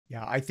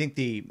Yeah, I think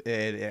the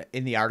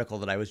in the article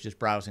that I was just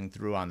browsing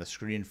through on the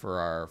screen for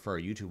our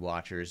YouTube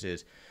watchers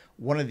is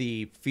one of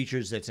the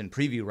features that's in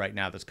preview right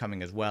now that's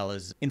coming as well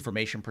is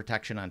information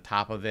protection on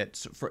top of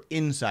it for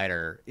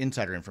insider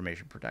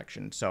information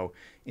protection. So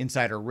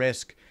insider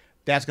risk,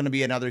 that's going to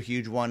be another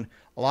huge one.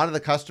 A lot of the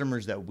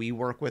customers that we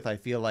work with, I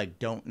feel like,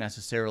 don't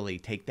necessarily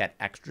take that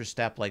extra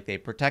step. Like they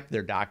protect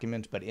their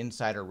documents, but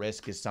insider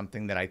risk is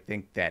something that I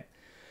think that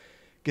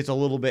gets a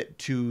little bit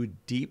too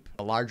deep.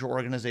 Larger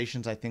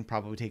organizations, I think,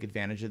 probably take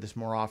advantage of this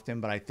more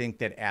often. But I think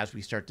that as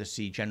we start to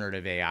see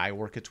generative AI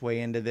work its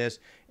way into this,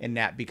 and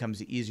that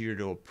becomes easier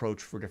to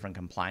approach for different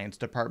compliance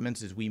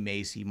departments, is we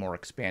may see more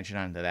expansion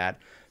onto that.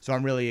 So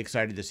I'm really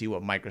excited to see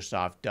what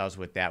Microsoft does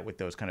with that, with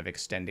those kind of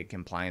extended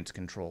compliance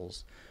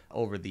controls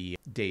over the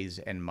days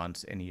and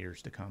months and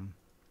years to come.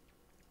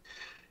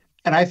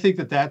 And I think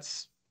that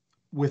that's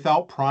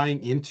without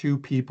prying into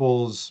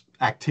people's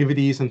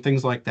activities and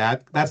things like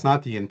that. That's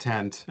not the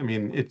intent. I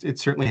mean, it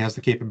certainly has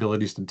the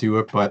capabilities to do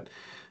it, but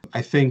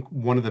I think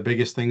one of the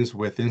biggest things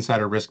with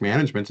insider risk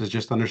management is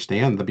just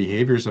understand the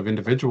behaviors of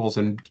individuals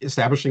and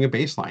establishing a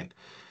baseline,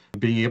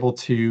 being able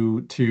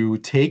to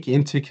take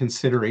into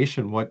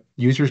consideration what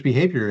users'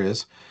 behavior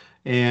is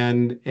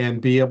and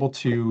be able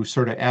to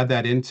sort of add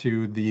that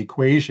into the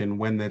equation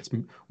when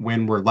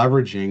we're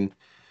leveraging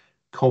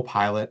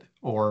Copilot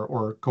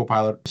or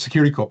Copilot,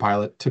 Security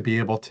Copilot, to be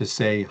able to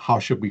say, how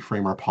should we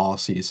frame our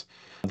policies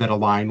that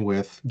align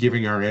with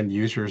giving our end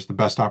users the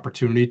best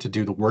opportunity to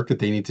do the work that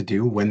they need to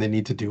do, when they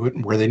need to do it,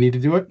 and where they need to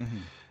do it.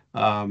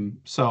 Mm-hmm.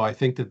 So I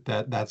think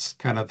that's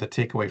kind of the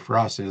takeaway for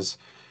us is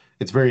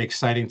it's very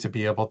exciting to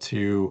be able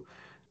to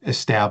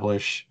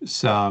establish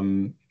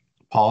some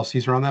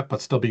policies around that,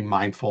 but still be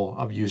mindful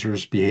of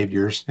users'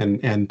 behaviors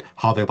and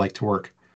how they like to work.